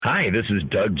Hi, this is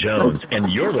Doug Jones,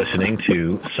 and you're listening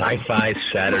to Sci-Fi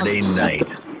Saturday Night.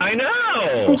 I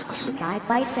know!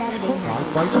 Sci-Fi Saturday Night.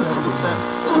 Sci-Fi Saturday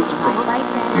Night. Sci-Fi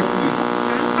Saturday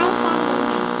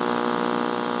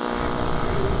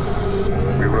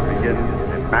Night. We will begin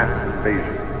a mass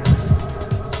invasion.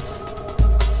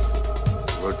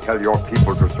 We'll tell your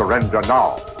people to surrender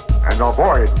now and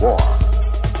avoid war.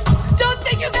 Don't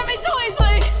think you get me so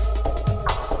easily!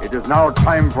 It is now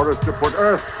time for us to put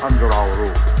Earth under our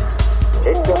rule.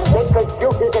 It's your sacred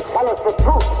duty to tell us the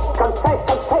truth. Confess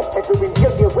that you've been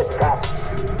guilty of witchcraft.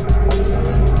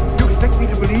 You expect me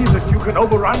to believe that you can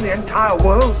overrun the entire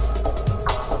world?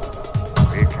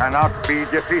 We cannot be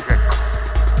defeated.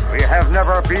 We have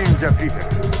never been defeated.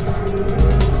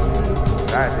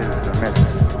 That is the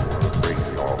message to bring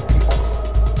your people.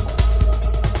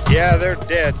 Yeah, they're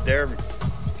dead. They're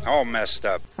all messed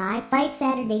up. Sci-Fi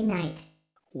Saturday Night.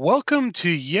 Welcome to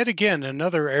yet again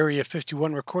another Area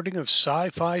 51 recording of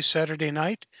Sci-Fi Saturday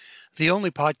Night, the only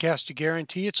podcast to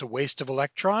guarantee it's a waste of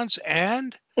electrons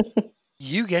and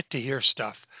you get to hear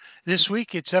stuff. This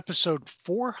week it's episode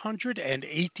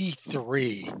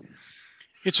 483.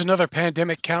 It's another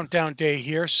pandemic countdown day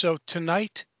here, so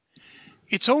tonight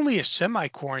it's only a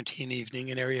semi-quarantine evening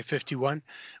in Area 51.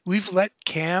 We've let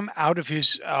Cam out of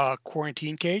his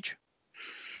quarantine cage.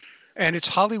 And it's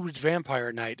Hollywood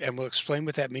Vampire Night, and we'll explain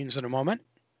what that means in a moment.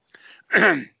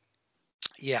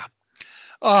 Yeah.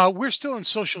 We're still in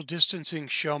social distancing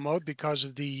show mode because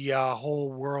of the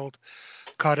whole world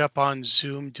caught up on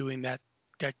Zoom doing that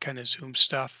kind of Zoom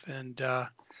stuff. And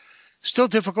still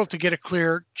difficult to get a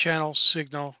clear channel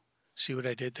signal. See what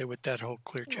I did there with that whole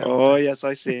clear channel Oh, thing? yes,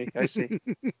 I see.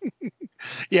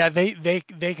 Yeah,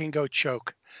 they can go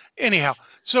choke. Anyhow,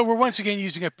 so we're once again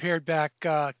using a paired back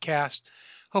cast.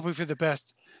 Hoping for the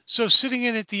best. So sitting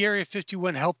in at the Area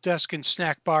 51 help desk and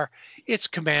snack bar, it's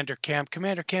Commander Cam.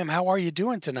 Commander Cam, how are you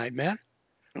doing tonight, man?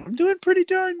 I'm doing pretty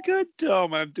darn good,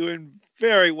 Tom. I'm doing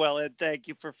very well, and thank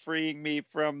you for freeing me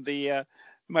from the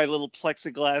my little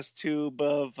plexiglass tube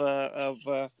of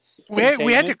We had to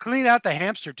containment. clean out the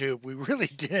hamster tube. We really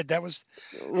did. That was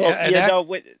Well,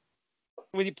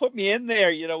 when you put me in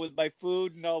there, with my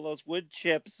food and all those wood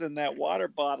chips and that water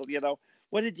bottle,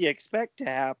 what did you expect to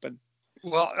happen?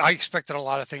 Well, I expected a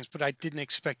lot of things, but I didn't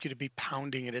expect you to be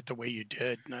pounding it the way you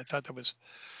did, and I thought that was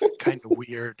kind of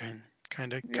weird and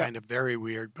kind of very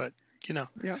weird. But Yeah.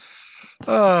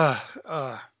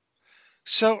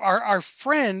 So our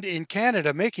friend in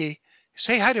Canada, Mickey,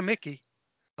 say hi to Mickey.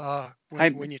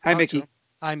 When you Hi, talk Mickey. to him.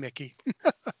 Hi, Mickey.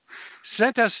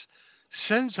 Sends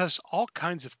us all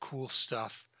kinds of cool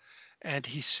stuff, and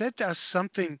he sent us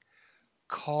something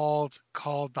called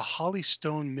the Holly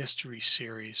Stone Mystery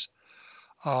Series.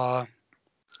 He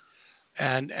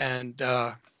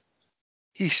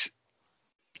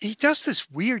does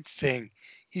this weird thing.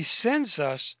 He sends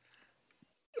us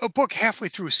a book halfway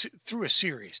through a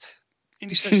series,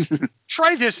 and he says,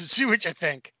 "Try this and see what you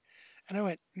think." And I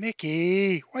went,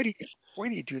 "Mickey, why do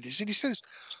you do this?" And he says,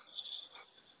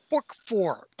 "Book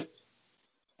 4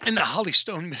 in the Holly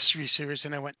Stone Mystery Series."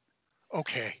 And I went,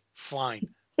 "Okay, fine,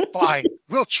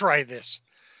 we'll try this."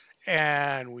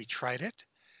 And we tried it.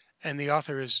 And the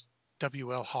author is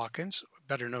W.L. Hawkins,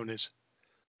 better known as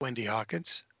Wendy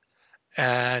Hawkins.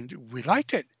 And we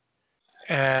liked it.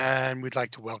 And we'd like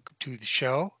to welcome to the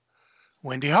show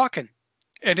Wendy Hawkins.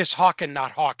 And it's Hawkins,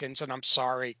 not Hawkins. And I'm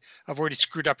sorry. I've already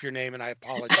screwed up your name, and I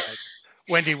apologize.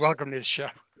 Wendy, welcome to the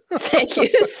show. Thank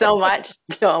you so much,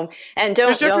 Tom. And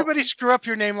Does everybody screw up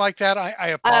your name like that? I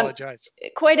apologize.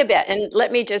 Quite a bit. And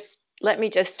let me just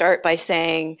start by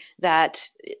saying that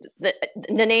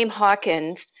the name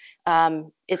Hawkins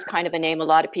is kind of a name a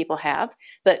lot of people have,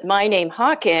 but my name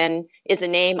Hawken is a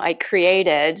name I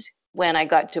created when I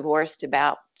got divorced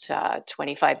about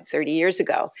 25, 30 years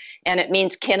ago. And it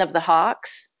means kin of the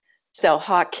hawks. So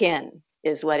Hawken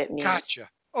is what it means. Gotcha.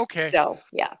 Okay. So,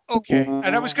 yeah. Okay.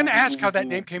 And I was going to ask how that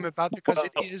name came about because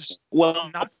it is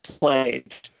not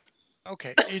played.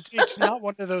 Okay. It's not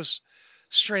one of those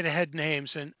straight ahead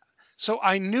names. And so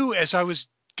I knew as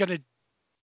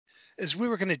we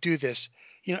were going to do this,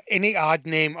 any odd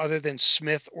name other than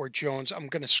Smith or Jones, I'm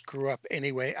going to screw up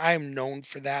anyway. I am known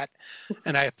for that,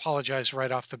 and I apologize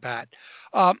right off the bat.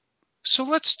 So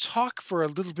let's talk for a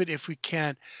little bit, if we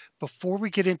can, before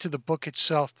we get into the book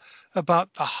itself,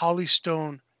 about the Holly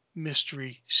Stone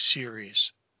Mystery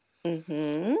Series.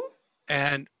 Mm-hmm.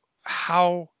 And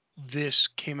how this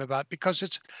came about, because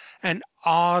it's an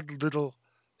odd little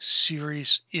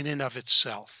series in and of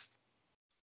itself.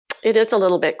 It is a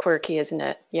little bit quirky, isn't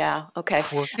it? Yeah. Okay.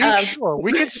 Sure.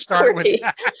 We can start with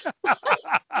that.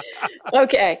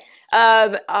 Okay.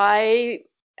 I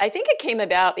I think it came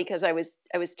about because I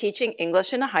was teaching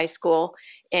English in a high school,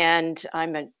 and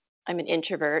I'm an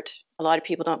introvert. A lot of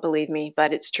people don't believe me,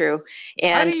 but it's true. How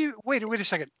And do you wait a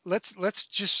second? Let's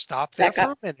just stop there back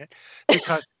for up. a minute,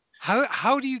 because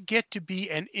how do you get to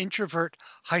be an introvert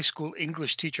high school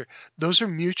English teacher? Those are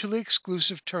mutually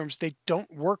exclusive terms. They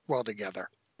don't work well together.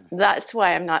 That's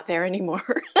why I'm not there anymore.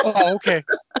 Oh, okay.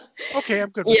 Okay, I'm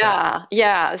good with that.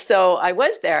 Yeah. So I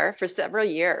was there for several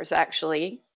years,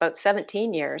 actually, about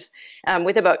 17 years,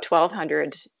 with about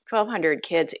 1,200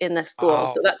 kids in the school.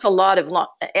 Wow. So that's a lot of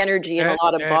energy and a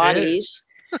lot of That bodies. is.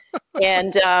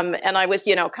 And I was,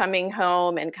 coming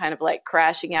home and kind of like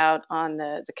crashing out on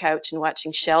the couch and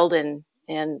watching Sheldon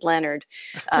and Leonard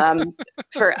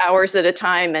for hours at a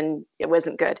time, and it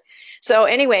wasn't good. So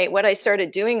anyway, what I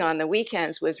started doing on the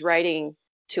weekends was writing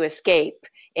to escape.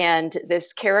 And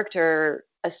this character,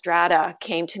 Estrada,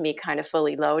 came to me kind of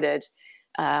fully loaded.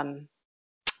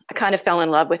 I kind of fell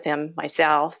in love with him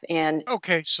myself. And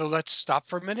Okay, so let's stop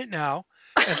for a minute now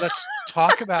and let's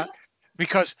talk about,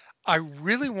 because I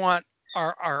really want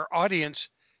our audience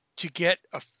to get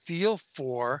a feel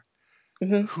for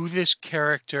Mhm. who this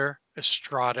character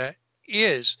Estrada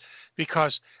is,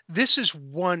 because this is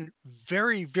one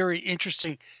very, very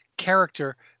interesting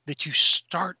character that you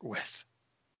start with.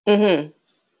 Mhm.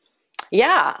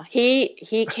 Yeah,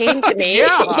 he came to me.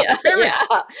 Yeah, very,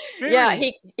 Yeah.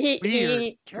 very weird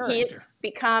He's character.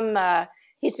 become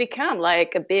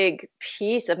like a big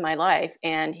piece of my life,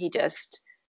 and he just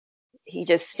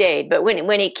stayed. But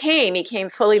when he came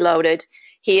fully loaded.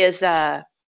 He is a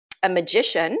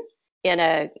magician in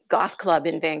a goth club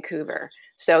in Vancouver.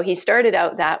 So he started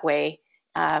out that way.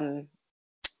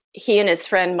 He and his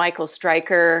friend Michael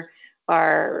Stryker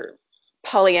are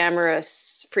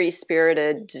polyamorous,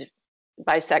 free-spirited,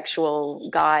 bisexual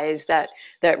guys that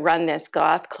run this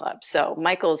goth club. So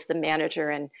Michael's the manager,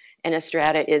 and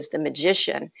Estrada is the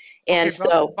magician. And Okay,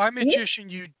 so by magician,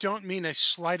 you don't mean a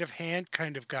sleight of hand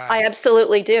kind of guy. I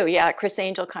absolutely do. Yeah, Chris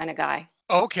Angel kind of guy.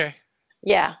 Oh, okay.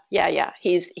 Yeah.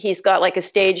 He's got like a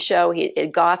stage show. A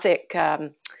gothic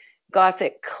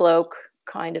cloak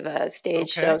kind of a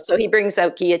stage Okay. show. So he brings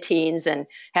out guillotines and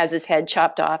has his head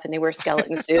chopped off, and they wear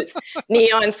skeleton suits,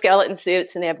 neon skeleton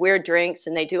suits, and they have weird drinks,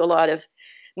 and they do a lot of.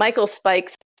 Michael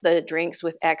spikes the drinks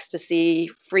with ecstasy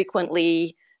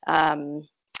frequently.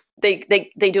 They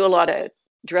do a lot of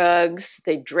drugs.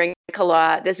 They drink a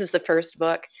lot. This is the first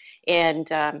book, and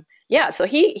so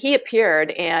he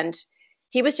appeared, and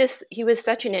he was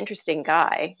such an interesting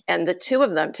guy, and the two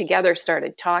of them together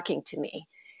started talking to me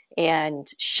and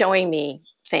showing me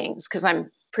things, because I'm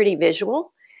pretty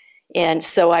visual, and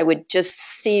so I would just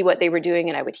see what they were doing,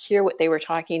 and I would hear what they were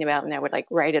talking about, and I would like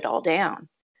write it all down.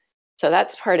 So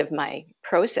that's part of my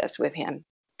process with him.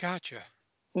 Gotcha.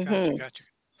 Mhm. Gotcha.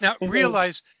 Now Mhm.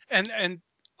 realize, and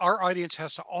our audience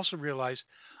has to also realize,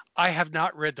 I have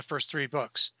not read the first 3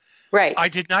 books. Right. I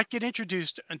did not get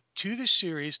introduced to this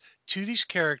series, to these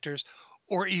characters,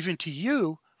 or even to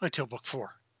you until book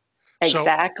 4.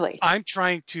 Exactly. So I'm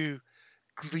trying to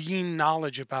glean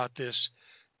knowledge about this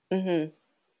Mhm.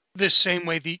 the same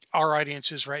way our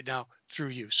audience is right now through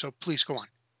you. So please go on.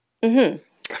 Mhm.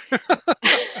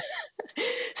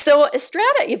 So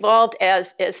Estrada evolved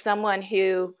as someone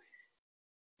who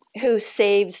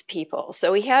saves people.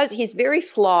 So he's very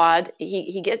flawed.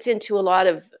 He gets into a lot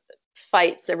of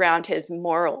fights around his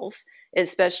morals,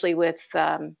 especially with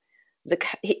the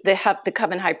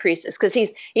Coven High Priestess,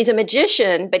 because he's a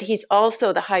magician, but he's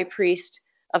also the High Priest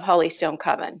of Hollystone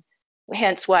Coven.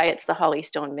 Hence why it's the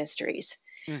Hollystone Mysteries.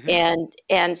 Mhm.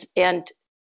 And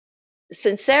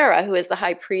Sincera, who is the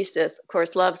High Priestess, of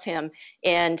course, loves him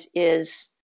and is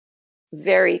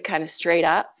very kind of straight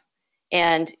up,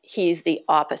 and he's the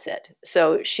opposite.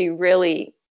 So she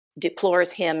really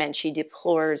deplores him, and she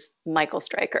deplores Michael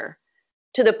Stryker,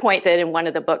 to the point that in one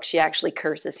of the books she actually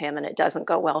curses him, and it doesn't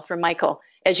go well for Michael,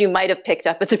 as you might have picked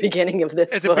up at the beginning of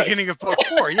this At book. the beginning of book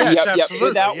 4, yes, Yep. absolutely.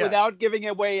 Without yes. without giving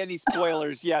away any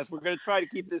spoilers, yes, we're going to try to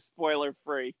keep this spoiler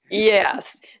free.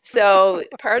 Yes. So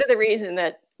part of the reason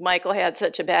that Michael had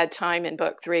such a bad time in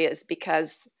book 3 is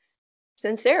because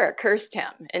Sincera cursed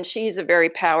him, and she's a very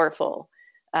powerful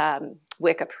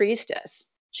Wicca priestess.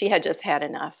 She had just had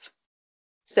enough.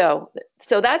 So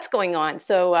that's going on.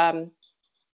 So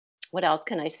what else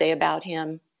can I say about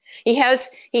him? He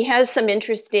has some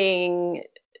interesting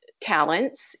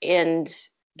talents and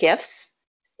gifts,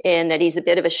 in that he's a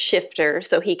bit of a shifter.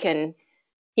 So he can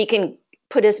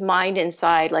put his mind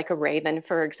inside like a raven,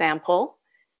 for example,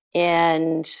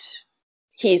 and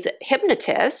he's a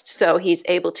hypnotist, so he's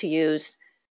able to use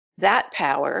that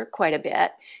power quite a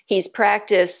bit. He's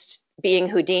practiced being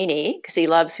Houdini, because he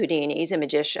loves Houdini. He's a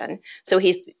magician. So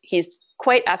he's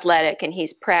quite athletic, and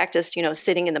he's practiced,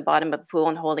 sitting in the bottom of a pool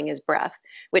and holding his breath,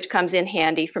 which comes in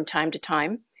handy from time to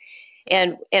time.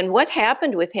 And what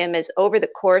happened with him is, over the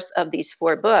course of these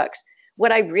 4 books,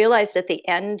 what I realized at the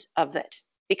end of it,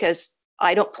 because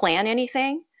I don't plan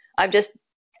anything, I've just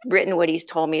written what he's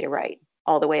told me to write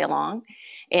all the way along.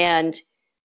 And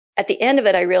at the end of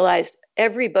it, I realized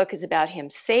every book is about him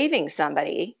saving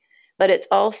somebody, but it's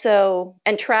also,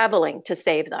 and traveling to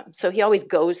save them. So he always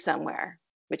goes somewhere,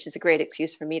 which is a great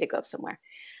excuse for me to go somewhere.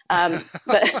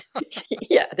 But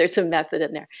yeah, there's some method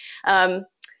in there.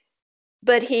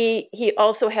 But he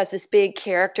also has this big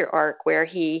character arc where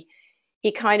he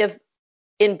kind of,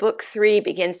 in book 3,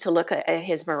 begins to look at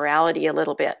his morality a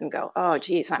little bit and go, oh,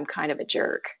 geez, I'm kind of a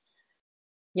jerk.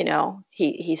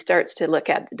 He starts to look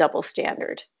at the double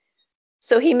standard.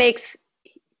 So he makes,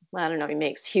 well, I don't know, he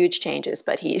makes huge changes,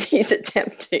 but he's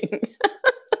attempting.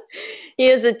 He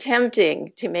is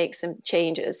attempting to make some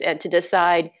changes and to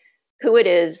decide who it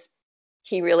is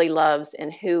he really loves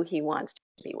and who he wants to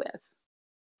be with.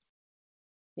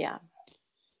 Yeah.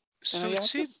 So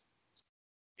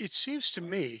it seems to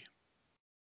me,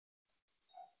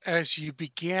 as you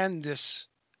began this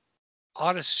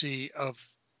odyssey of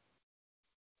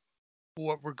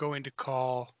what we're going to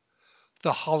call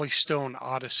the Holly Stone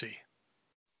Odyssey,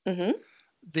 Mm-hmm.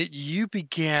 that you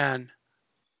began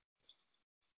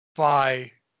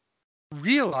by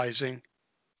realizing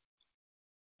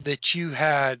that you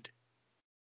had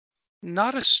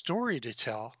not a story to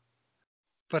tell,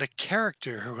 but a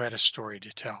character who had a story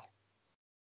to tell.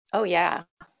 Oh, yeah.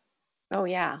 Oh,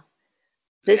 yeah.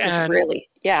 This is really,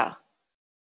 yeah.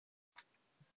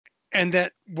 And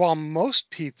that while most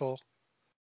people,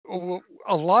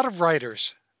 a lot of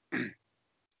writers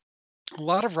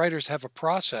have a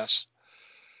process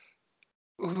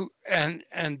and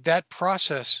that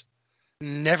process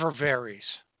never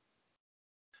varies.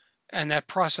 And that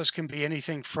process can be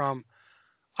anything from,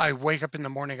 I wake up in the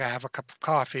morning, I have a cup of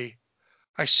coffee,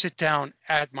 I sit down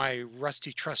at my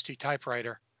rusty, trusty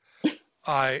typewriter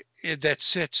that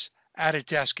sits at a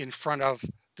desk in front of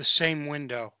the same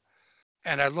window,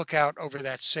 and I look out over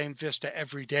that same vista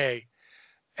every day,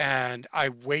 and I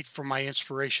wait for my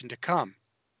inspiration to come.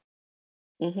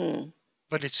 Mm-hmm.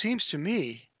 But it seems to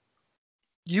me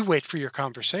you wait for your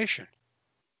conversation.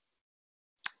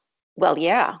 Well,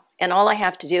 yeah. And all I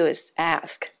have to do is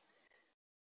ask,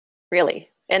 really.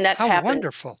 And that's how happened.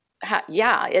 Wonderful.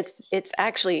 Yeah, it's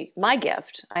actually my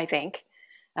gift, I think.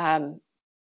 And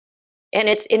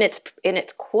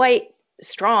it's quite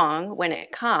strong when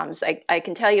it comes. I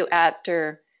can tell you,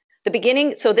 after the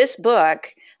beginning, so this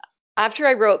book, after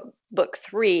I wrote book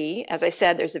 3, as I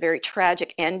said, there's a very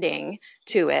tragic ending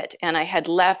to it, and I had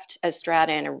left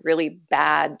Estrada in a really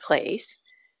bad place,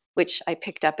 which I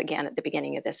picked up again at the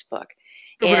beginning of this book.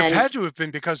 It would have had to have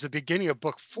been, because the beginning of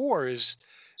book 4 is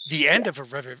the end of a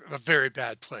very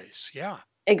bad place. Yeah.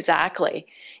 Exactly.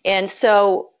 And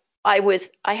so I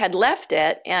had left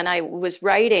it, and I was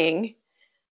writing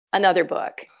another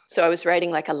book. So I was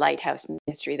writing like a lighthouse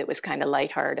mystery that was kind of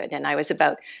lighthearted. And I was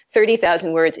about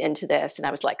 30,000 words into this. And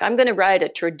I was like, I'm going to write a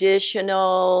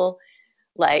traditional,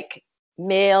 like,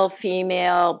 male,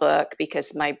 female book,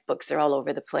 because my books are all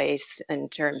over the place in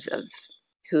terms of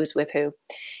who's with who.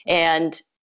 And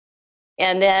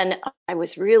then I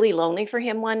was really lonely for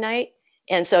him one night.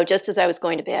 And so just as I was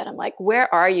going to bed, I'm like,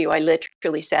 where are you? I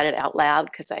literally said it out loud,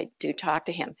 because I do talk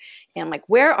to him. And I'm like,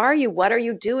 where are you? What are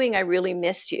you doing? I really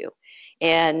miss you.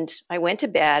 And I went to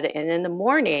bed, and in the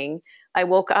morning I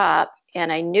woke up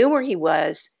and I knew where he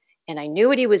was, and I knew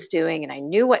what he was doing, and I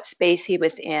knew what space he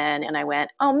was in. And I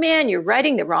went, oh man, you're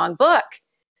writing the wrong book.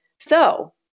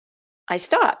 So I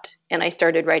stopped and I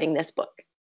started writing this book.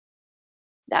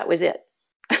 That was it.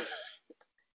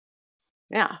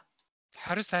 Yeah.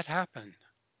 How does that happen?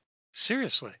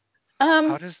 Seriously.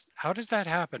 How does that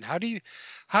happen?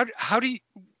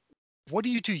 What do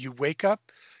you do? You wake up,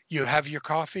 you have your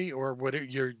coffee or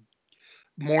your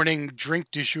morning drink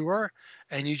du jour,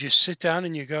 and you just sit down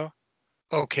and you go,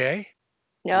 okay.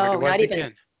 No,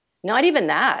 not even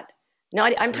that.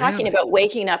 I'm talking about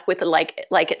waking up with like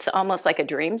it's almost like a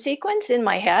dream sequence in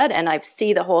my head, and I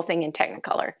see the whole thing in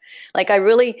Technicolor. Like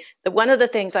one of the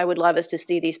things I would love is to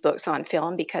see these books on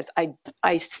film, because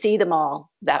I see them all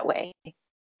that way.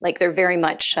 Like they're very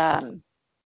much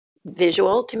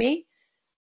visual to me.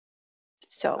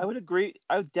 So I would agree.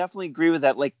 I would definitely agree with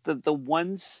that. Like the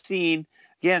one scene,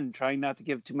 again, trying not to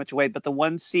give too much away, but the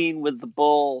one scene with the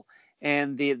bull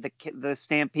and the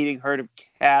stampeding herd of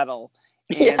cattle.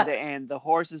 And the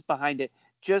horses behind it,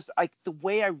 just like the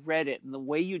way I read it and the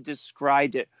way you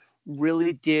described it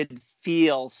really did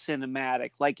feel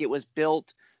cinematic, like it was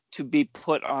built to be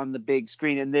put on the big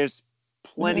screen. And there's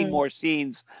plenty more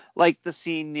scenes, like the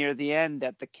scene near the end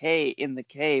at the cave, in the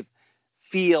cave,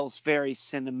 feels very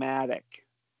cinematic.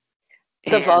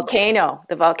 The volcano.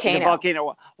 The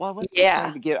volcano. Well, I wasn't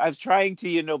trying to give. I was trying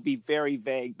to, be very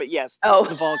vague, but yes,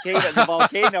 the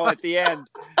volcano at the end.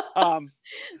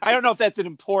 I don't know if that's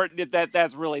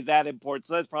that's really that important.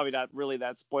 So that's probably not really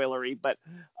that spoilery, but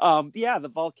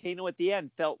the volcano at the end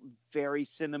felt very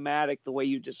cinematic the way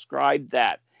you described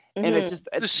that. And it just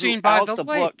the scene by the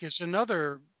lake is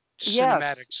another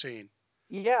cinematic scene.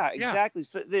 Yeah, exactly.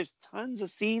 So there's tons of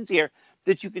scenes here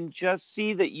that you can just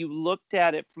see that you looked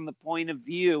at it from the point of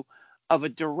view of a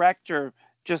director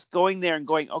just going there and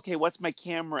going, okay, what's my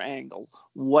camera angle?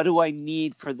 What do I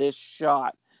need for this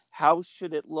shot? How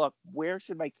should it look? Where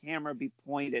should my camera be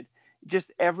pointed?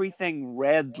 Just everything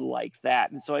read like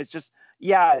that. And so it's just,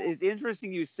 it's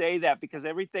interesting you say that, because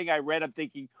everything I read, I'm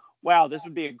thinking, wow, this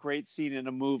would be a great scene in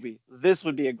a movie. This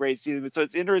would be a great scene. So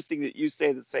it's interesting that you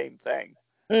say the same thing.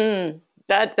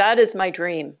 That is my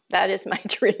dream. That is my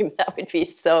dream. That would be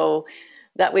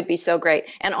so great.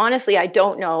 And honestly, I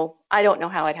don't know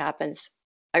how it happens.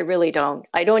 I really don't.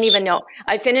 I don't even know.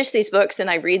 I finish these books and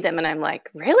I read them and I'm like,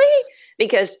 really?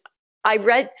 Because I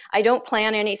don't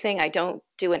plan anything. I don't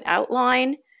do an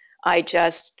outline. I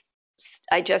just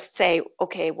say,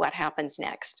 okay, what happens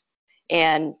next?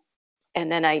 And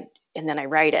then I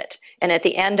write it. And at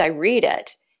the end I read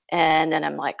it. And then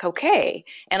I'm like, okay.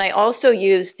 And I also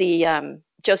use the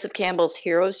Joseph Campbell's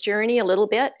Hero's Journey a little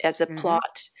bit as a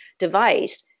plot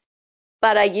device,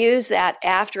 but I use that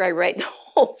after I write the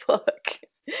whole book.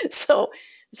 So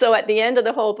at the end of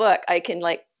the whole book, I can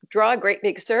like draw a great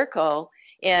big circle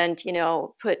and,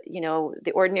 put,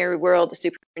 the ordinary world, the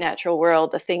supernatural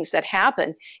world, the things that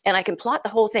happen, and I can plot the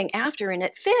whole thing after, and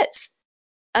it fits.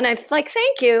 And I'm like,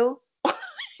 thank you.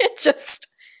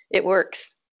 It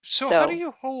works. So how do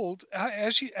you hold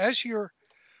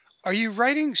are you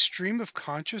writing stream of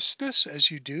consciousness as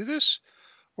you do this,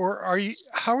 or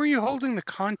how are you holding the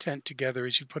content together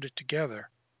as you put it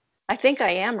together? I think I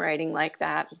am writing like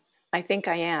that. I think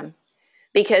I am,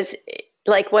 because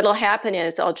like what'll happen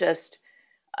is I'll just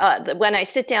when I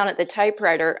sit down at the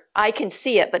typewriter, I can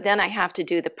see it, but then I have to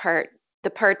do the part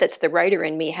that's the writer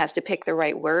in me has to pick the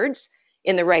right words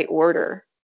in the right order.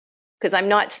 Because I'm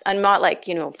not like,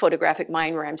 photographic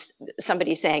mind where I'm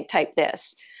somebody saying type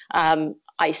this.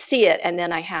 I see it, and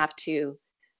then I have to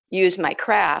use my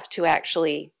craft to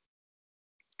actually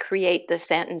create the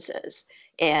sentences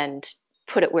and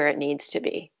put it where it needs to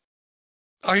be.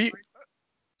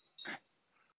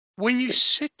 When you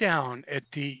sit down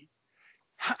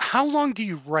how long do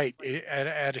you write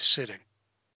at a sitting?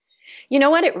 You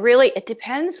know what? It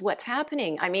depends what's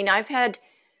happening. I mean, I've had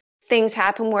things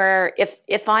happen where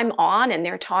if I'm on and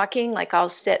they're talking, like I'll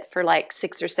sit for like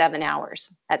 6 or 7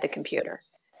 hours at the computer.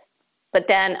 But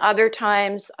then other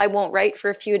times I won't write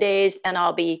for a few days, and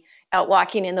I'll be out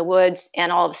walking in the woods,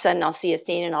 and all of a sudden I'll see a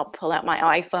scene and I'll pull out my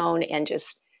iPhone and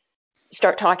just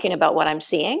start talking about what I'm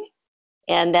seeing.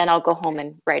 And then I'll go home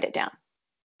and write it down.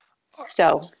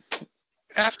 So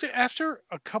after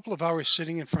a couple of hours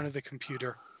sitting in front of the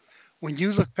computer, when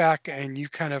you look back and you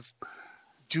kind of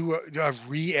do a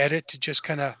re-edit to just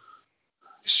kind of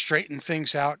straighten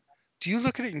things out, do you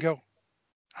look at it and go,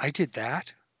 I did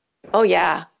that? Oh,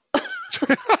 yeah.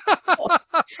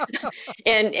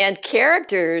 and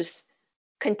characters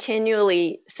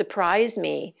continually surprise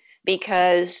me,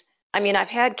 because, I mean, I've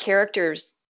had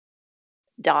characters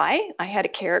die. I had a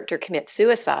character commit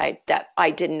suicide that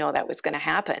I didn't know that was going to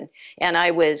happen. And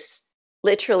I was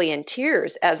literally in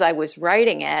tears as I was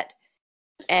writing it.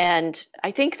 And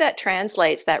I think that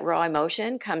translates, that raw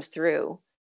emotion comes through,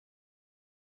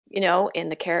 in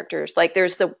the characters. Like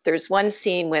there's one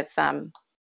scene with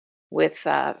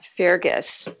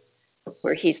Fergus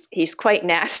where he's quite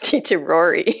nasty to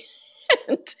Rory,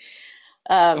 and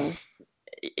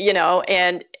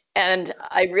and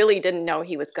I really didn't know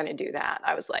he was going to do that.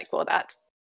 I was like, well, that's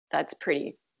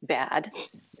pretty bad,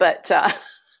 but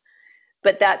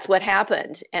that's what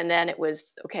happened. And then it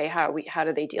was, okay, how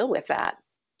do they deal with that?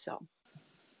 So,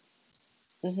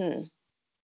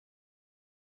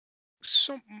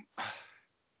 So,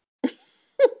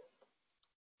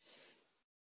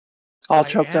 all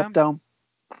choked up, Dome?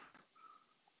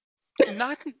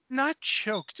 Not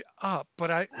choked up,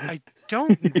 but I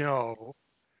don't know.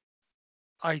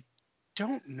 I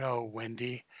don't know,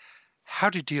 Wendy,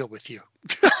 how to deal with you.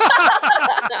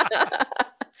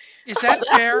 Is that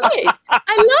fair? Right.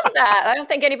 I love that. I don't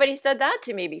think anybody said that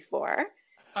to me before.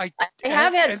 I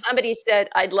have had somebody said,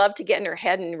 I'd love to get in her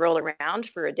head and roll around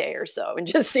for a day or so and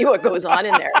just see what goes on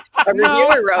in there. A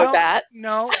reviewer wrote that.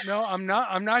 No, I'm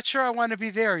not sure I want to be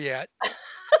there yet.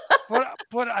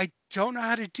 but I don't know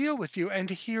how to deal with you, and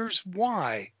here's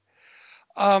why.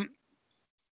 I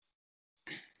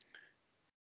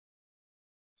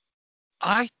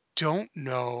don't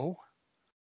know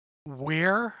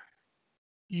where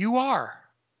you are.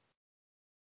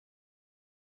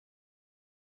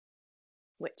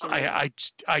 What do you mean?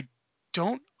 I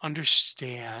don't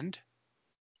understand.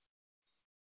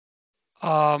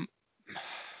 Boy,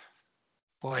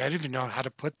 I don't even know how to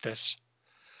put this.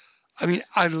 I mean,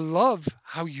 I love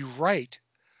how you write.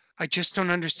 I just don't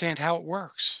understand how it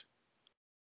works.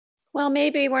 Well,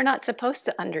 maybe we're not supposed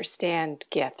to understand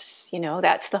gifts.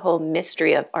 That's the whole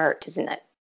mystery of art, isn't it?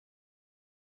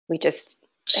 We just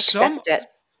accept it.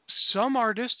 Some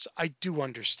artists I do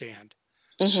understand.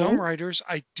 Mm-hmm. Some writers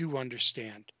I do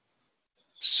understand.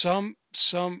 Some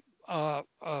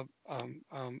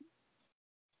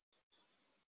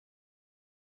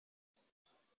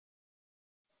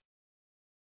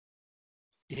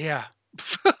yeah.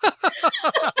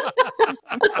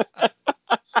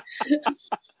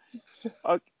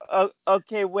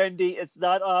 Okay, Wendy, it's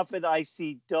not often I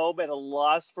see Dome at a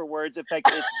loss for words. In fact,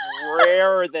 it's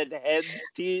rarer than hen's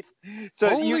teeth. So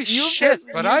Holy shit,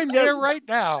 I'm there right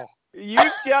now. You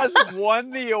just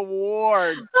won the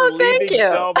award for leaving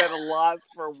Dome at a loss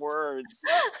for words.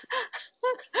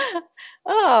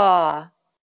 Oh.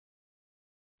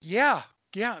 Yeah,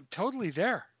 I'm totally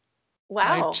there.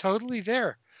 Wow. I'm totally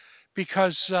there.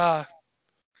 Because, I'm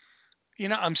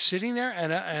sitting there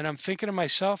and I'm thinking to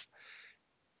myself,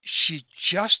 she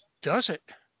just does it.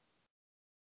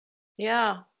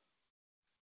 Yeah.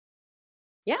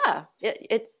 Yeah.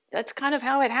 That's kind of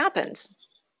how it happens.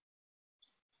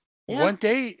 Yeah. One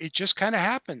day it just kind of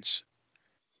happens.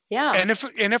 Yeah. And if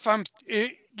I'm,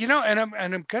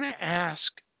 and I'm going to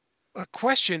ask a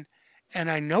question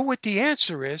and I know what the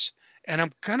answer is, and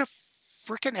I'm going to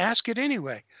freaking ask it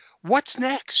anyway. What's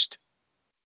next?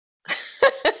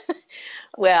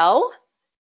 Well,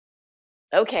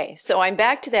 okay, so I'm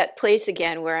back to that place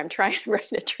again where I'm trying to write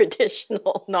a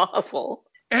traditional novel.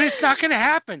 And it's not going to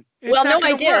happen. It's well, not no,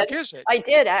 I did. Work, is it? I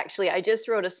did, actually. I just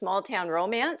wrote a small town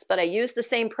romance, but I used the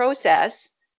same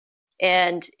process,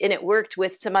 and it worked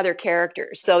with some other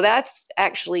characters. So that's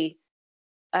actually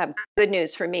good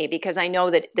news for me, because I know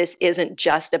that this isn't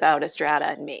just about Estrada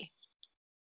and me.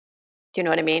 Do you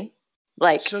know what I mean?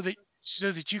 Like so that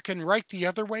you can write the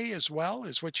other way as well,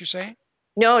 is what you're saying?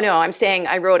 No, I'm saying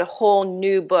I wrote a whole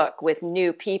new book with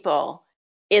new people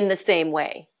in the same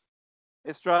way.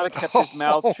 Estrada kept his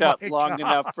mouth shut long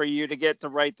enough for you to get to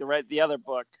write the other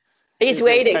book. He's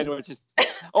waiting. Kind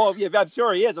of yeah, I'm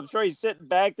sure he is. I'm sure he's sitting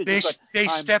back. They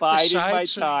stepped aside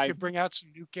so you could bring out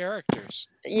some new characters.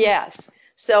 Yes.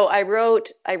 So I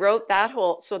wrote that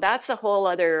whole. So that's a whole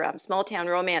other small town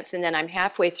romance, and then I'm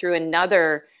halfway through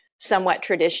another somewhat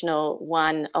traditional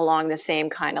one along the same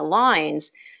kind of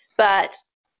lines. But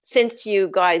since you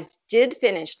guys did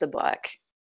finish the book,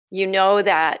 you know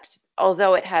that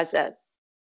although it has a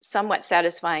somewhat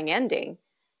satisfying ending,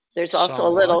 there's also a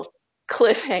little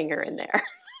cliffhanger in there.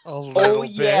 A little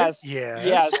bit.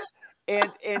 Yes.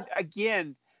 And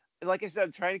again, like I said,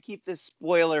 I'm trying to keep this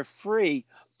spoiler free,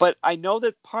 but I know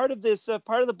that part of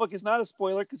part of the book is not a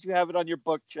spoiler because you have it on your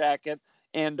book jacket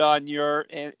and on your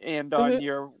on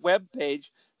your webpage,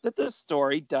 that the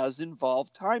story does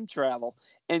involve time travel.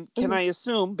 And can I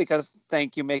assume, because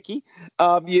thank you, Mickey,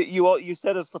 you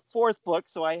said it's the fourth book,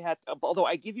 so I had to, although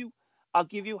I'll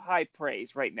give you high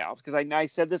praise right now, because I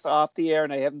said this off the air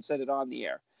and I haven't said it on the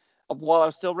air. While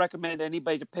I'll still recommend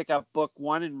anybody to pick up book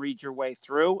 1 and read your way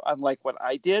through, unlike what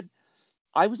I did,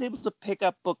 I was able to pick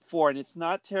up book 4, and it's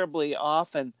not terribly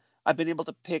often I've been able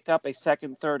to pick up a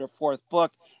second, third, or fourth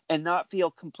book and not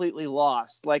feel completely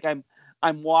lost, like I'm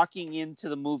walking into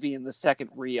the movie in the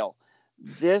second reel.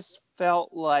 This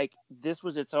felt like this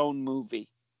was its own movie.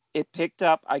 It picked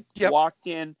up, I walked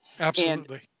in,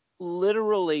 absolutely, and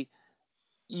literally,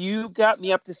 you got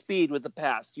me up to speed with the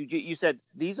past. You said,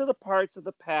 these are the parts of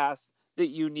the past that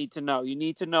you need to know. You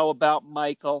need to know about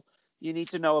Michael. You need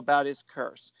to know about his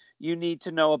curse. You need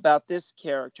to know about this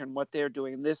character and what they're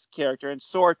doing, and this character, and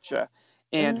Sorcha,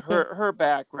 and her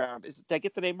background. Did I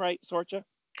get the name right, Sorcha?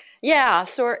 Yeah,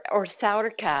 or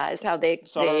Saurka is how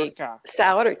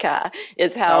Saurka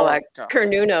is how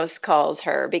Cernunnos calls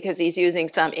her, because he's using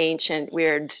some ancient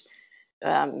weird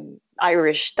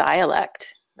Irish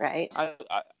dialect, right?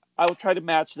 I will try to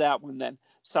match that one then.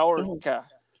 Saurka.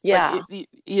 Yeah.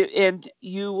 And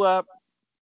you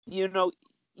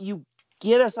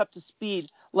get us up to speed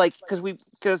like, because we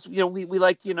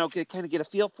like to, kind of get a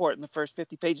feel for it in the first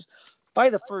 50 pages. By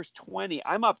the first 20,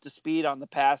 I'm up to speed on the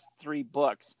past 3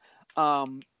 books.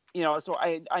 So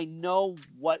I know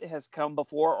what has come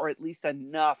before, or at least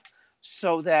enough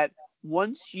so that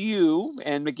once you,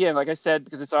 and again, like I said,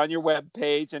 because it's on your web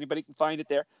page, anybody can find it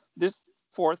there, this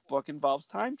 4th book involves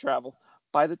time travel.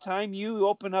 By the time you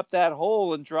open up that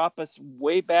hole and drop us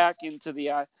way back into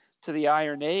the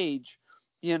Iron Age,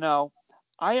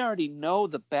 I already know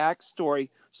the backstory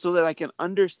so that I can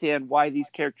understand why these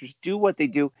characters do what they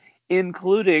do,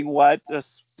 including what a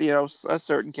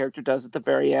certain character does at the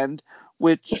very end,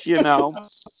 which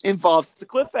involves the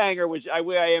cliffhanger, which I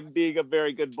am being a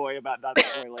very good boy about not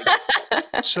spoiling.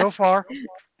 So far, yeah.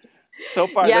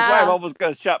 That's why I'm almost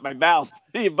gonna shut my mouth.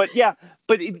 But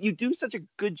you do such a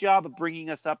good job of bringing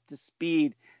us up to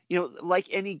speed. Like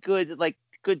any good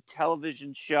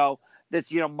television show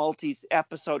that's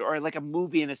multi-episode, or like a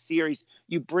movie and a series,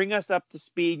 you bring us up to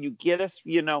speed and you get us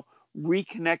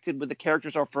reconnected with the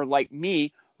characters, or for like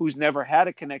me who's never had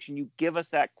a connection, you give us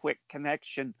that quick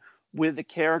connection with the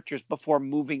characters before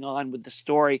moving on with the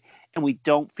story, and we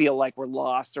don't feel like we're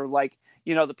lost, or like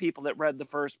the people that read the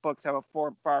first books have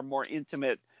a far more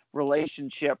intimate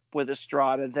relationship with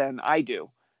Estrada than I do.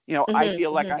 I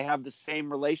feel like I have the same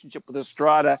relationship with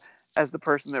Estrada as the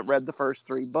person that read the first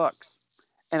 3 books.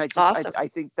 And I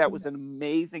think that was an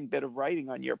amazing bit of writing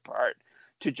on your part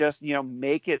to just,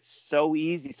 make it so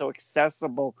easy, so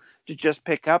accessible to just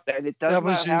pick up. And it does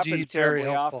not happen terribly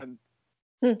often.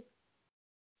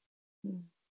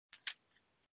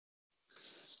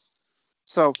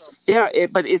 So, yeah,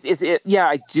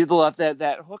 I do love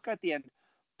that hook at the end.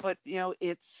 But,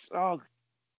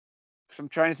 I'm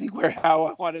trying to think how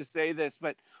I want to say this,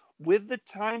 but with the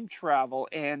time travel,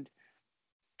 and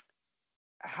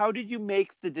how did you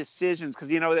make the decisions? Because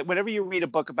that whenever you read a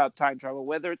book about time travel,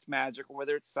 whether it's magic or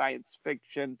whether it's science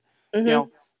fiction,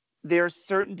 there are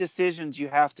certain decisions you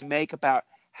have to make about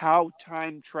how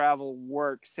time travel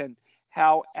works and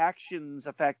how actions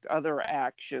affect other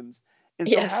actions. And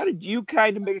so, how did you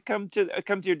kind of come to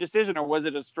your decision, or was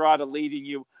it Estrada leading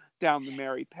you down the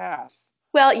merry path?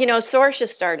 Well, Sorsha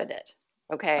started it.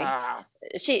 Okay,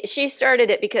 she started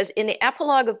it because in the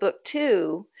epilogue of book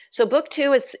 2. So book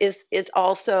 2 is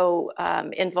also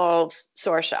involves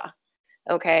Sorsha,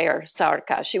 okay, or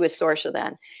Sarka. She was Sorsha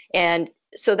then, and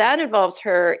so that involves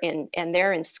her and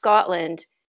they're in Scotland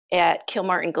at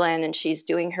Kilmartin Glen, and she's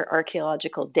doing her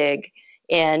archaeological dig.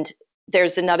 And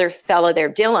there's another fellow there,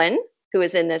 Dylan, who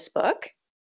is in this book.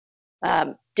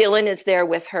 Dylan is there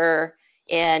with her,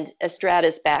 and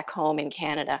Estrada's back home in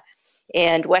Canada.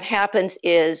 And what happens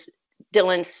is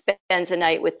Dylan spends a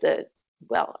night with a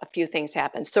few things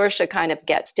happen. Sorsha kind of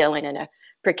gets Dylan in a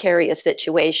precarious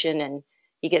situation, and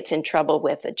he gets in trouble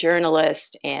with a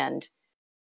journalist, and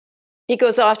he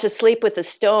goes off to sleep with the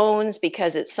stones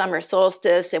because it's summer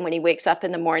solstice. And when he wakes up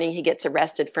in the morning, he gets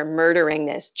arrested for murdering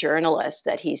this journalist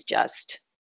that he's just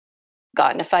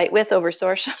got in a fight with over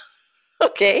Sorsha.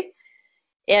 Okay.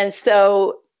 And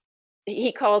so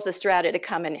he calls Estrada to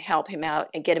come and help him out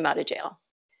and get him out of jail.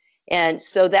 And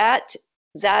so that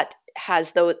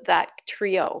has that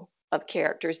trio of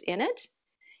characters in it.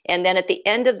 And then at the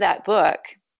end of that book,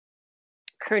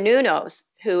 Cernunnos,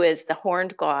 who is the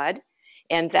horned god,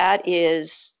 and that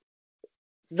is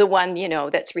the one,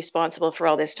 that's responsible for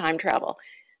all this time travel.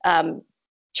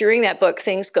 During that book,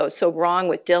 things go so wrong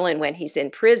with Dylan when he's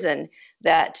in prison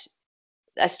that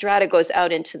Estrada goes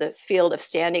out into the field of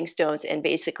standing stones and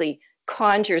basically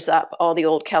conjures up all the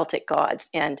old Celtic gods,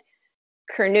 and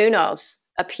Cernunnos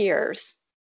appears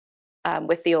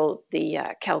with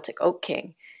the Celtic Oak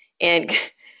King, and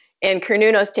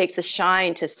Cernunnos takes a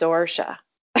shine to Sorsha.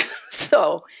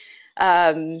 So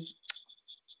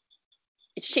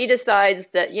she decides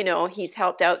that he's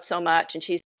helped out so much, and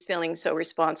she's feeling so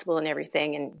responsible and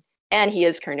everything, and he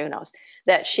is Cernunnos,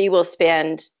 that she will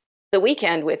spend the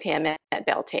weekend with him at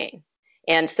Beltane.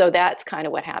 And so that's kind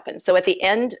of what happens. So at the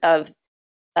end of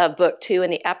book 2 in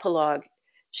the epilogue,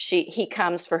 he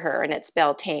comes for her, and it's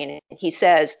Beltane. And he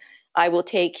says, I will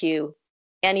take you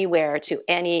anywhere to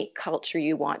any culture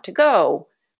you want to go.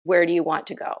 Where do you want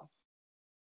to go?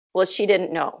 Well, she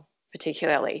didn't know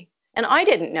particularly, and I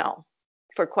didn't know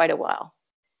for quite a while.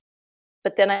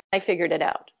 But then I figured it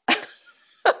out,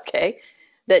 okay,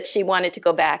 that she wanted to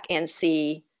go back and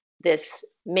see this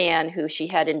man who she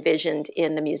had envisioned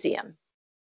in the museum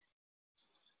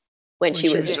when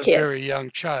she was a kid. A very young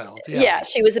child. Yeah,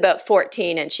 she was about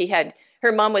 14, and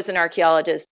her mom was an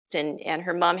archaeologist, and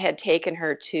her mom had taken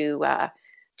her to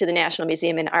the National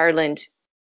Museum in Ireland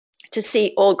to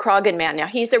see old Croghan Man. Now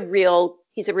he's a real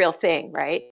thing,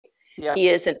 right? Yeah. He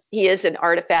is an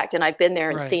artifact, and I've been there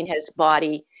and Right. seen his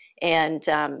body. And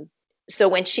so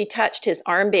when she touched his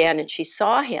armband and she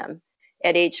saw him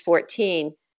at age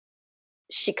 14,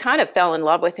 she kind of fell in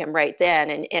love with him right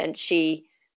then, and she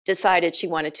decided she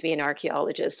wanted to be an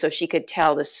archaeologist so she could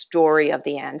tell the story of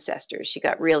the ancestors. She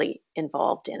got really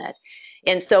involved in it.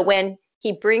 And so when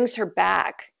he brings her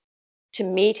back to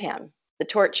meet him, the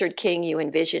tortured king you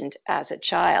envisioned as a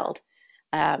child,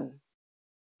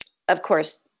 of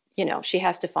course, you know, she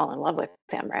has to fall in love with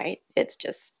him, right? It's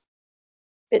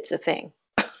a thing.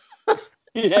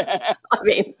 Yeah. I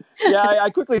mean, Yeah, I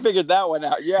quickly figured that one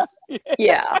out. Yeah.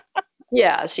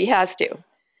 yeah, she has to.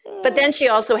 But then she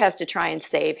also has to try and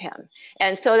save him.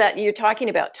 And so that you're talking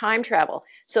about time travel.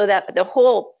 So that the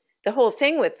whole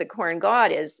thing with the corn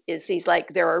god is he's like,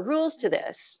 there are rules to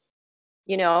this.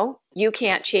 You know, you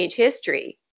can't change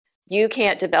history. You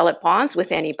can't develop bonds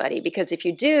with anybody, because if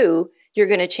you do, you're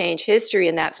going to change history,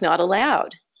 and that's not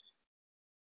allowed.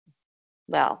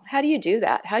 Well, how do you do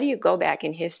that? How do you go back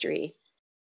in history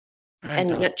And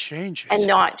not change it. and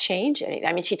not change anything?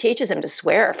 I mean, she teaches him to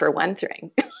swear, for one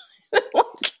thing.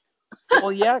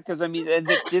 Well, yeah, because I mean,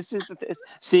 and this is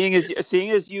seeing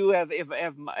as you have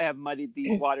muddied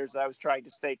these waters that I was trying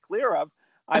to stay clear of.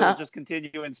 I will just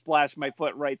continue and splash my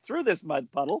foot right through this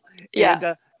mud puddle. Yeah.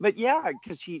 And, but yeah,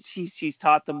 because she's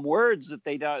taught them words that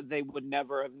they would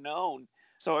never have known.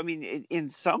 So I mean, in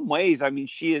some ways, I mean,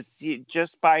 she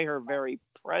just by her very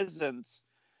presence,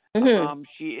 Mm-hmm.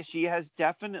 she has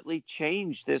definitely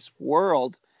changed this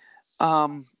world.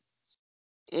 And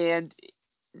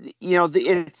you know,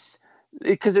 it's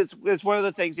because it's one of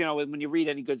the things, you know, when you read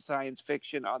any good science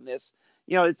fiction on this,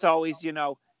 you know, it's always, you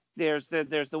know, there's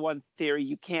the one theory,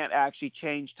 you can't actually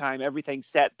change time. Everything's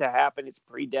set to happen. It's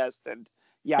predestined.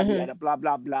 Yada yada blah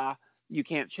blah blah. You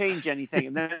can't change anything.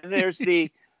 And then there's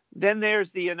the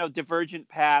you know, divergent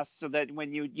paths, so that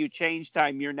when you change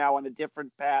time, you're now on a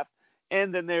different path.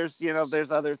 And then there's, you know,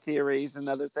 there's other theories and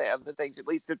other things, at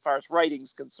least as far as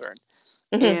writing's concerned.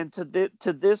 And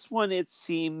to this one, it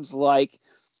seems like,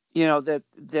 you know,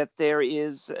 that there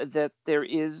is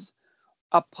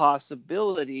a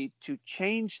possibility to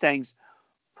change things.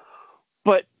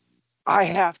 But I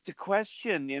have to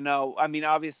question, you know, I mean,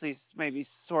 obviously maybe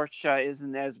Sorcha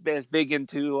isn't as big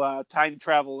into time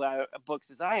travel books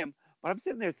as I am, but I'm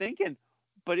sitting there thinking,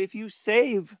 but if you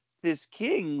save this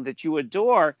king that you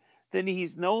adore, then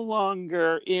he's no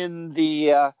longer in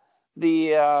the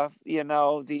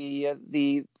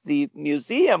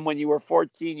museum when you were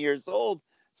 14 years old.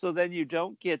 So then you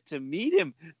don't get to meet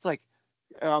him. It's like,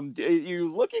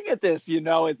 you looking at this, you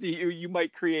know, you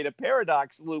might create a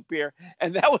paradox loop here.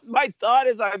 And that was my thought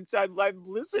as I'm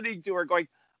listening to her going,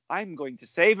 I'm going to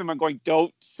save him. I'm going,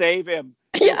 don't save him.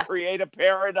 Yeah. Create a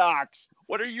paradox.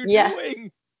 What are you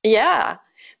doing? Yeah.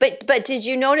 But did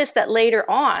you notice that later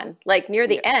on, like near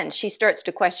the end, she starts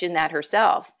to question that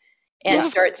herself and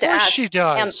starts to ask, she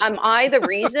does. Am I the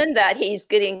reason that he's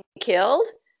getting killed?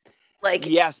 Like,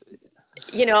 yes.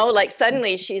 You know, like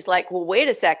suddenly she's like, well, wait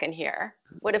a second here.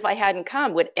 What if I hadn't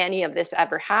come? Would any of this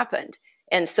ever happened?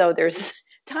 And so there's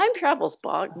time travel's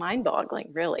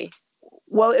mind-boggling, really.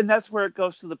 Well, and that's where it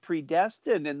goes to the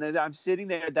predestined. And then I'm sitting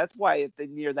there. That's why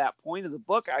near that point of the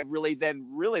book, I really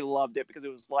loved it, because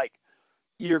it was like,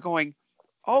 you're going,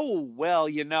 oh, well,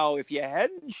 you know, if you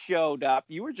hadn't showed up,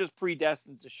 you were just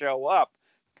predestined to show up,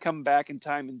 come back in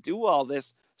time and do all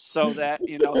this, so that,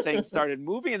 you know, things started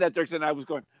moving in that direction. And I was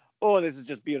going, oh, this is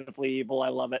just beautifully evil. I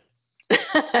love it.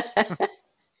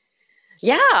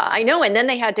 Yeah, I know. And then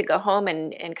they had to go home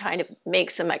and kind of make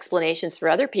some explanations for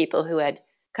other people who had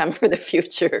come from the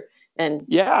future. And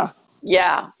yeah.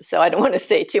 So I don't want to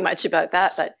say too much about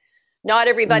that, but not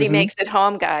everybody makes it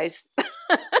home, guys.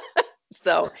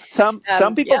 So some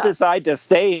people decide to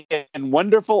stay in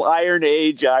wonderful Iron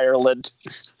Age Ireland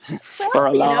for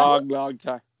a long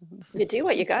time. You do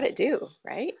what you got to do,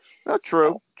 right? Oh,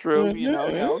 true. You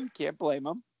know, no, can't blame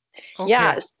them. Okay.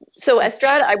 Yeah. So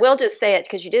Estrada, I will just say it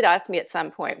because you did ask me at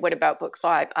some point, what about book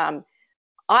 5?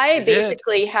 I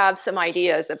basically have some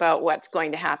ideas about what's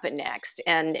going to happen next,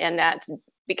 and that's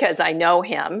because I know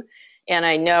him, and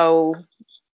I know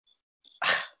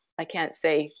I can't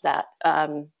say that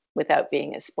without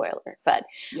being a spoiler, but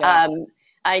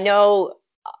I know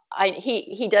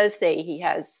he does say he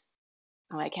has.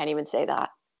 Oh, I can't even say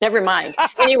that. Never mind.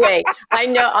 Anyway, I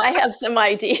know I have some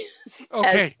ideas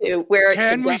as to where it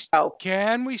can go.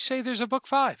 Can we say there's a book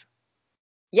 5?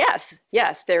 Yes,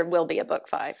 there will be a book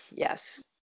 5. Yes.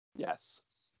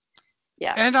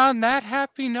 And on that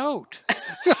happy note,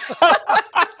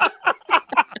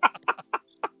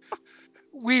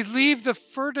 we leave the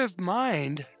furtive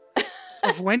mind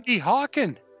of Wendy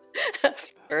Hawken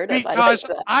Furtive. Because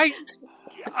I like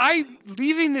that. I'm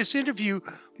leaving this interview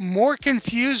more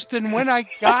confused than when I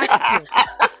got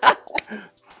here.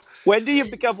 When do you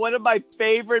become one of my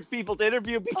favorite people to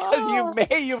interview? Because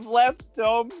you've left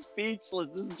Dome speechless.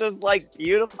 This is just like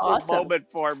beautiful moment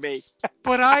for me.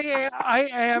 But I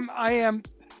am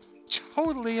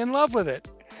totally in love with it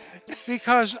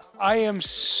because I am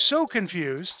so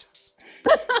confused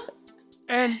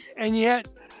and yet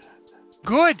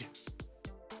good.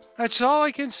 That's all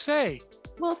I can say.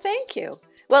 Well, thank you.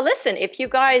 Well, listen, if you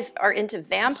guys are into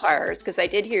vampires, because I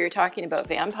did hear you talking about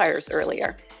vampires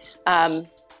earlier,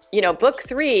 book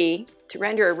 3, To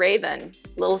Render a Raven,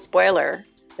 little spoiler,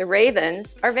 the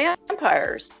ravens are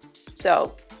vampires.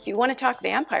 So if you want to talk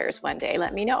vampires one day,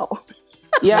 let me know.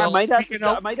 Yeah, we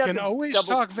can always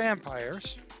talk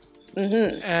vampires.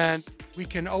 Mm-hmm. And we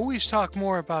can always talk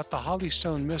more about the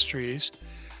Hollystone mysteries.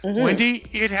 Mm-hmm. Wendy,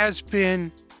 it has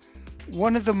been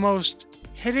one of the most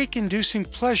headache-inducing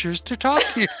pleasures to talk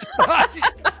to you tonight.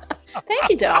 Thank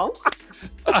you, Dome.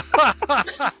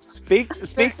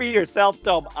 Speak for yourself,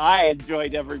 Dome. I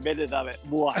enjoyed every minute of it.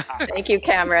 Thank you,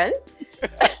 Cameron.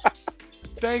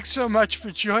 Thanks so much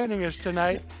for joining us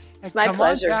tonight. It's my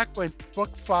pleasure. Come on back when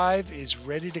book 5 is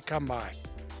ready to come by.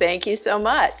 Thank you so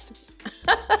much.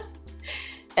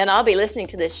 And I'll be listening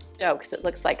to this show because it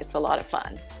looks like it's a lot of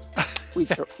fun. We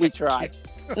try.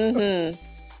 Mm-hmm.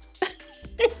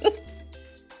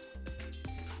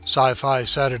 Sci-Fi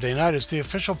Saturday Night is the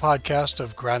official podcast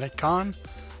of Granite Con,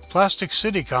 Plastic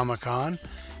City Comic Con,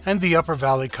 and the Upper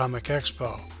Valley Comic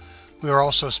Expo. We are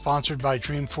also sponsored by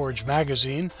Dreamforge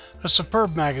Magazine, a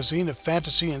superb magazine of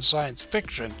fantasy and science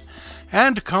fiction,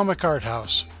 and Comic Art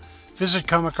House. Visit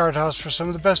Comic Art House for some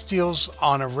of the best deals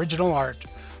on original art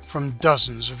from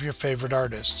dozens of your favorite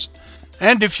artists.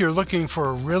 And if you're looking for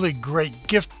a really great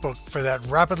gift book for that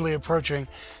rapidly approaching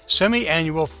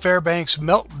semi-annual Fairbanks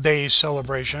Melt Days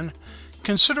celebration,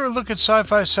 consider a look at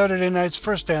Sci-Fi Saturday Night's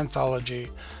first anthology,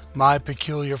 My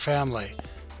Peculiar Family,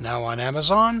 now on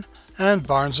Amazon and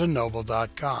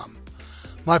BarnesandNoble.com.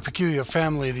 My Peculiar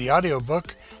Family, the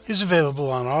audiobook, is available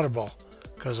on Audible,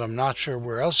 because I'm not sure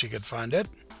where else you could find it.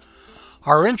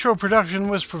 Our intro production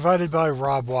was provided by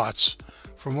Rob Watts.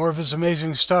 For more of his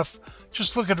amazing stuff,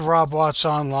 just look at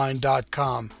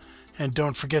robwattsonline.com. And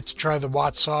don't forget to try the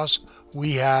Watts sauce.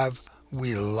 We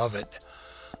love it.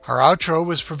 Our outro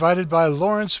was provided by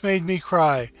Lawrence Made Me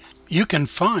Cry. You can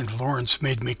find Lawrence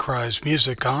Made Me Cry's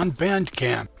music on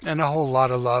Bandcamp. And a whole lot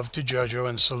of love to Jojo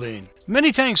and Celine.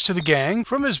 Many thanks to the gang.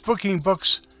 From his booking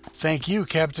books, thank you,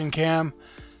 Captain Cam.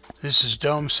 This is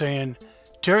Dome saying,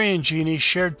 Terry and Jeannie,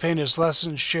 shared pain is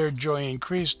lessened, shared joy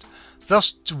increased.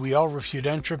 Thus do we all refute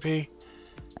entropy.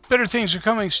 Better things are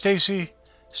coming, Stacy.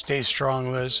 Stay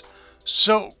strong, Liz.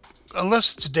 So,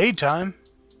 unless it's daytime,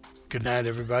 good night,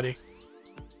 everybody.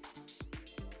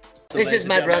 This is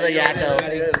my brother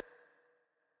Yakko.